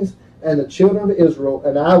kings and the children of Israel,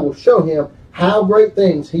 and I will show him how great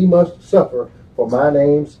things he must suffer for my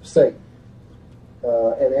name's sake.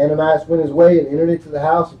 And Ananias went his way and entered into the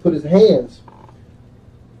house and put his hands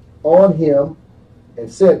on him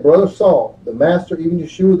and said, Brother Saul, the Master, even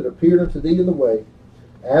Yeshua, that appeared unto thee in the way,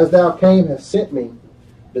 as thou came, hast sent me,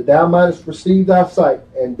 that thou mightest receive thy sight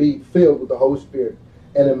and be filled with the Holy Spirit.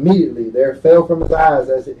 And immediately there fell from his eyes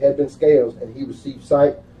as it had been scales, and he received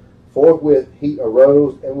sight. Forthwith he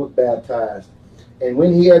arose and was baptized. And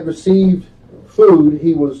when he had received food,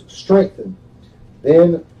 he was strengthened.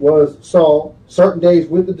 Then was Saul certain days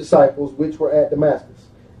with the disciples which were at Damascus.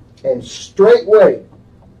 And straightway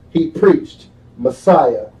he preached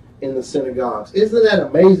Messiah in the synagogues. Isn't that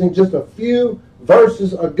amazing? Just a few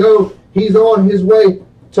verses ago, he's on his way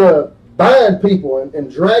to bind people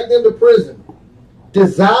and drag them to prison,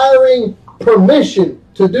 desiring permission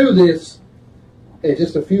to do this. And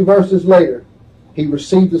just a few verses later, he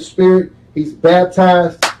received the Spirit, he's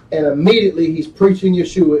baptized, and immediately he's preaching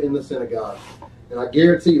Yeshua in the synagogue. And I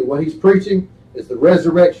guarantee you, what he's preaching is the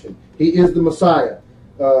resurrection. He is the Messiah.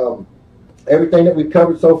 Everything that we've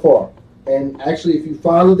covered so far. And actually, if you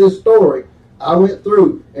follow this story, I went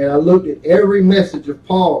through and I looked at every message of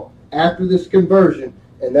Paul after this conversion,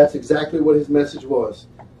 and that's exactly what his message was.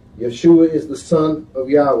 Yeshua is the Son of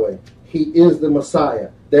Yahweh. He is the Messiah.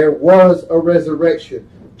 There was a resurrection.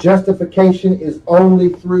 Justification is only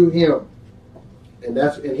through him. And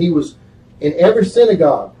he was in every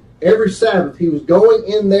synagogue, every Sabbath, he was going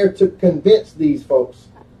in there to convince these folks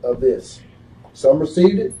of this. Some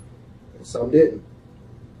received it, and some didn't.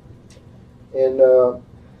 And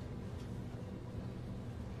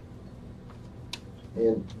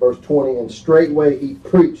in verse 20, and straightway he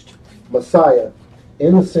preached Messiah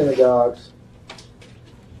in the synagogues,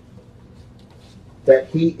 that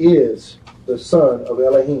he is the Son of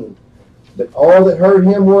Elohim. But all that heard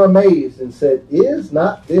him were amazed, and said, Is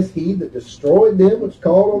not this he that destroyed them which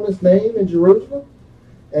called on his name in Jerusalem,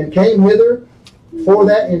 and came hither for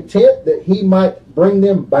that intent, that he might bring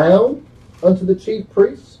them bound unto the chief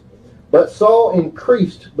priests? But Saul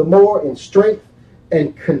increased the more in strength,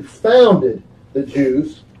 and confounded the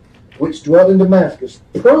Jews which dwelt in Damascus,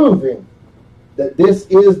 proving that this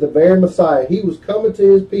is the very Messiah. He was coming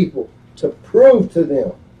to his people to prove to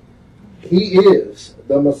them he is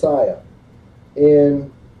the Messiah.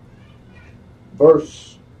 In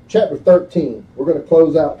chapter 13, we're going to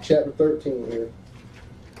close out chapter 13 here.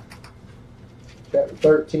 Chapter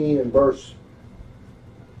 13 and verse,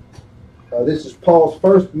 this is Paul's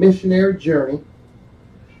first missionary journey.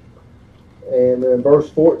 And in verse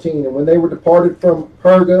 14, and when they were departed from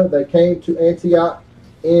Perga, they came to Antioch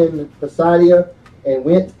in Pisidia, and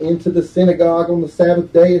went into the synagogue on the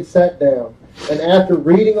Sabbath day and sat down. And after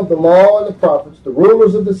reading of the law and the prophets, the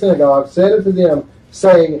rulers of the synagogue said unto them,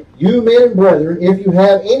 saying, You men and brethren, if you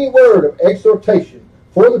have any word of exhortation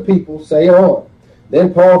for the people, say on.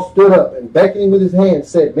 Then Paul stood up, and beckoning with his hand,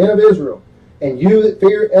 said, Men of Israel, and you that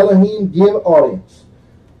fear Elohim, give audience.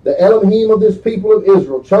 The Elohim of this people of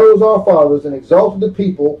Israel chose our fathers and exalted the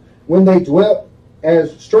people when they dwelt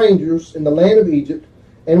as strangers in the land of Egypt,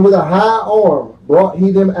 and with a high arm brought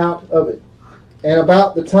he them out of it. And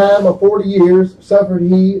about the time of 40 years suffered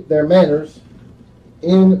he their manners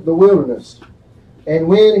in the wilderness. And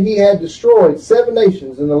when he had destroyed 7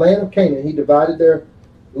 nations in the land of Canaan, he divided their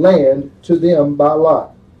land to them by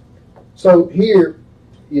lot. So here,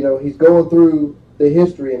 he's going through the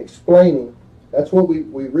history and explaining. That's what we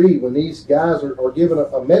read when these guys are given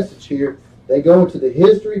a message here. They go into the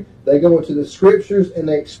history, they go into the scriptures, and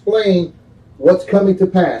they explain what's coming to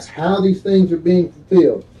pass, how these things are being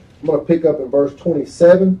fulfilled. I'm going to pick up in verse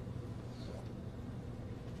 27.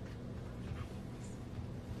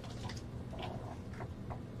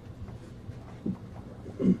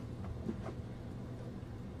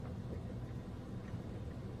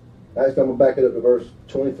 Next, I'm going to back it up to verse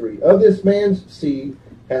 23. Of this man's seed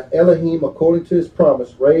hath Elohim, according to his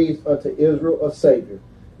promise, raised unto Israel a Savior,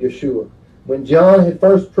 Yeshua. When John had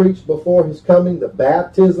first preached before his coming the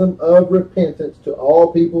baptism of repentance to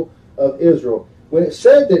all people of Israel. When it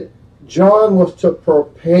said that John was to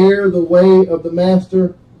prepare the way of the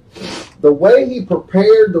Master, the way he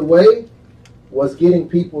prepared the way was getting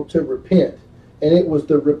people to repent. And it was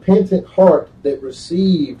the repentant heart that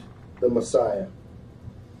received the Messiah.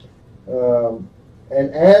 And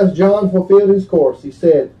as John fulfilled his course, he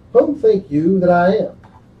said, Whom think you that I am?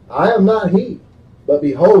 I am not he, but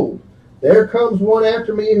behold, there comes one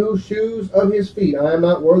after me whose shoes of his feet I am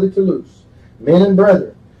not worthy to loose. Men and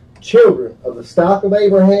brethren, children of the stock of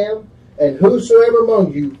Abraham, and whosoever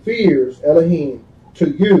among you fears Elohim,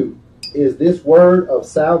 to you is this word of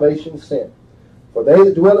salvation sent. For they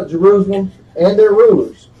that dwell at Jerusalem and their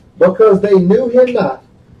rulers, because they knew him not,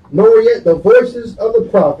 nor yet the voices of the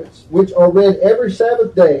prophets, which are read every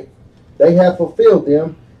Sabbath day, they have fulfilled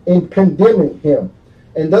them in condemning him.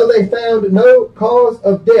 And though they found no cause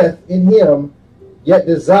of death in him, yet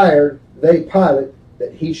desired they Pilate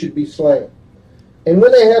that he should be slain. And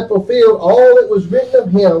when they had fulfilled all that was written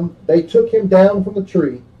of him, they took him down from the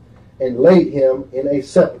tree and laid him in a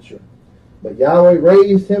sepulchre. But Yahweh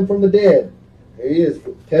raised him from the dead. Here he is,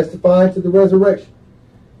 testifying to the resurrection.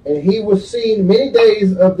 And he was seen many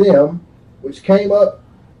days of them which came up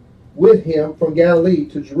with him from Galilee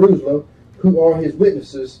to Jerusalem, who are his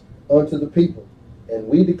witnesses unto the people. And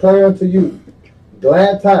we declare unto you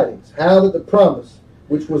glad tidings, how that the promise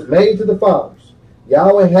which was made to the fathers,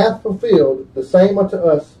 Yahweh hath fulfilled the same unto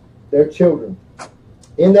us, their children,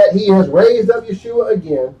 in that he has raised up Yeshua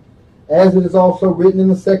again, as it is also written in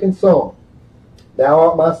the second psalm, Thou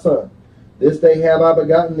art my son, this day have I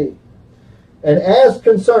begotten thee. And as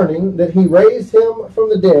concerning that he raised him from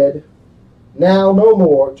the dead, now no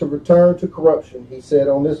more to return to corruption, he said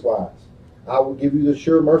on this wise, I will give you the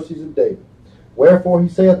sure mercies of David. Wherefore he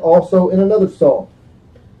saith also in another psalm,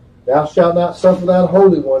 Thou shalt not suffer thine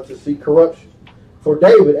Holy One to see corruption. For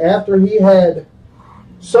David, after he had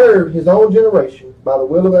served his own generation by the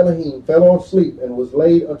will of Elohim, fell on sleep and was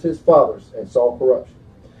laid unto his fathers, and saw corruption.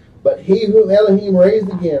 But he whom Elohim raised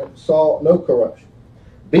again saw no corruption.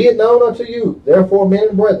 Be it known unto you, therefore, men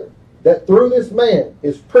and brethren, that through this man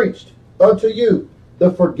is preached unto you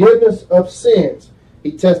the forgiveness of sins.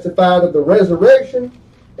 He testified of the resurrection,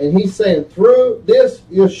 and he's saying, through this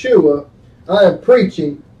Yeshua, I am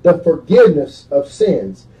preaching the forgiveness of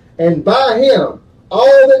sins. And by him,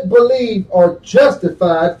 all that believe are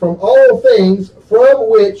justified from all things from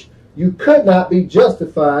which you could not be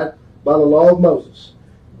justified by the law of Moses.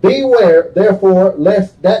 Beware, therefore,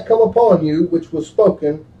 lest that come upon you which was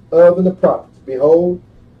spoken of in the prophets. Behold,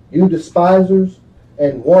 you despisers,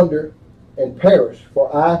 and wonder, and perish.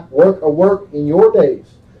 For I work a work in your days,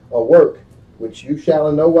 a work which you shall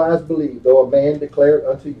in no wise believe, though a man declare it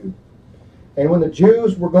unto you. And when the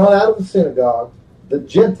Jews were gone out of the synagogue, the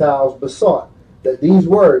Gentiles besought that these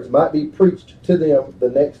words might be preached to them the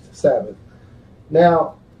next Sabbath.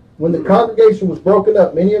 Now, when the congregation was broken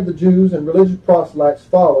up, many of the Jews and religious proselytes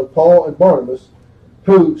followed Paul and Barnabas,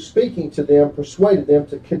 who, speaking to them, persuaded them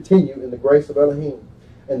to continue in the grace of Elohim.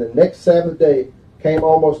 And the next Sabbath day came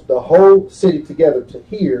almost the whole city together to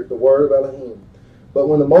hear the word of Elohim. But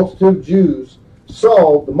when the multitude of Jews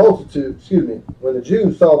saw the multitude, when the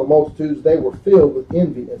Jews saw the multitudes, they were filled with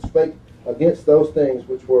envy and spake against those things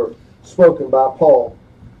which were spoken by Paul,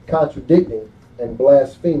 contradicting and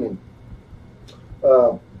blaspheming.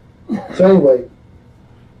 So anyway,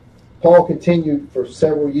 Paul continued for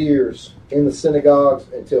several years in the synagogues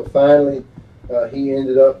until finally he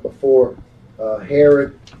ended up before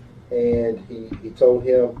Herod, and he told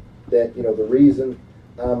him that, you know, the reason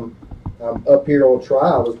I'm up here on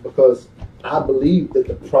trial is because I believe that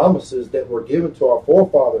the promises that were given to our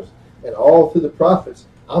forefathers and all through the prophets,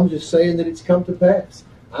 I'm just saying that it's come to pass.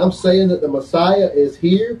 I'm saying that the Messiah is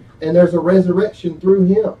here and there's a resurrection through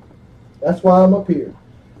him. That's why I'm up here.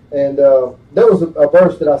 And there was a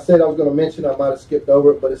verse that I said I was going to mention. I might have skipped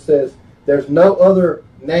over it, but it says, there's no other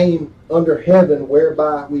name under heaven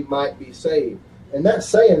whereby we might be saved. And that's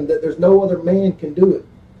saying that there's no other man can do it.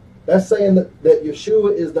 That's saying that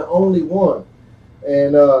Yeshua is the only one.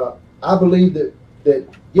 And I believe that,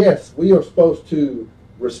 yes, we are supposed to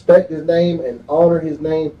respect his name and honor his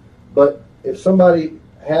name, but if somebody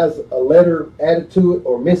has a letter added to it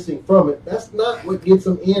or missing from it, that's not what gets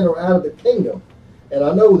them in or out of the kingdom. And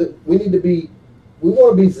I know that we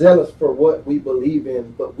want to be zealous for what we believe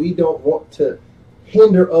in, but we don't want to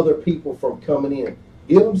hinder other people from coming in.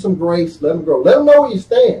 Give them some grace, let them grow. Let them know where you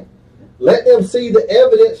stand. Let them see the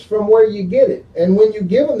evidence from where you get it. And when you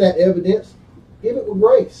give them that evidence, give it with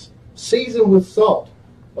grace. Seasoned with salt,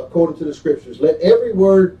 according to the scriptures. Let every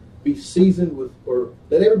word be seasoned with, or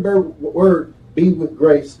let every word be with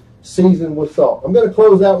grace, seasoned with salt. I'm going to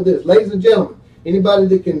close out with this. Ladies and gentlemen, anybody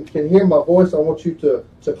that can hear my voice, I want you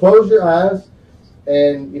to close your eyes.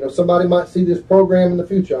 And, you know, somebody might see this program in the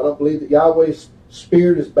future. I don't believe that Yahweh's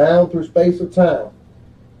Spirit is bound through space or time.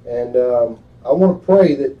 And I want to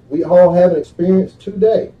pray that we all have an experience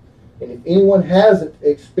today. And if anyone hasn't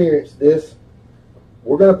experienced this,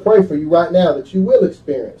 we're going to pray for you right now that you will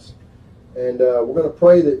experience. And we're going to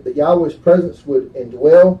pray that Yahweh's presence would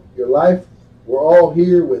indwell your life. We're all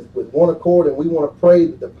here with one accord, and we want to pray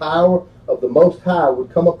that the power of the Most High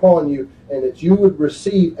would come upon you and that you would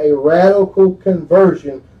receive a radical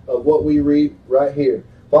conversion of what we read right here.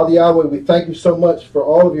 Father Yahweh, we thank you so much for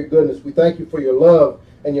all of your goodness. We thank you for your love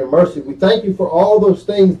and your mercy. We thank you for all those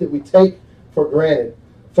things that we take for granted.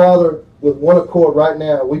 Father, with one accord right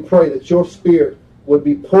now, we pray that your Spirit would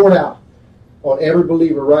be poured out on every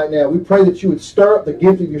believer right now. We pray that you would stir up the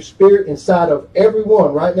gift of your Spirit inside of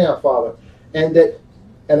everyone right now, Father, and that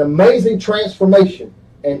an amazing transformation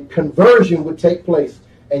and conversion would take place,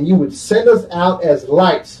 and you would send us out as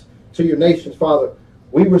lights to your nations, Father.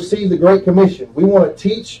 We receive the Great Commission. We want to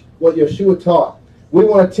teach what Yeshua taught. We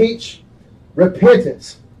want to teach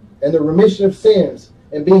repentance and the remission of sins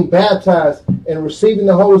and being baptized and receiving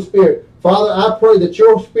the Holy Spirit. Father, I pray that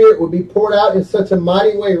your Spirit would be poured out in such a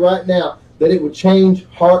mighty way right now that it would change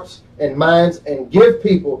hearts and minds and give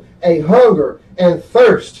people a hunger and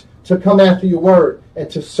thirst to come after your word and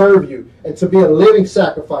to serve you and to be a living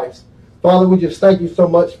sacrifice. Father, we just thank you so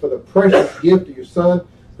much for the precious gift of your Son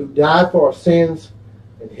who died for our sins.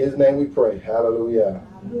 In his name we pray. Hallelujah.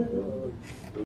 Hallelujah.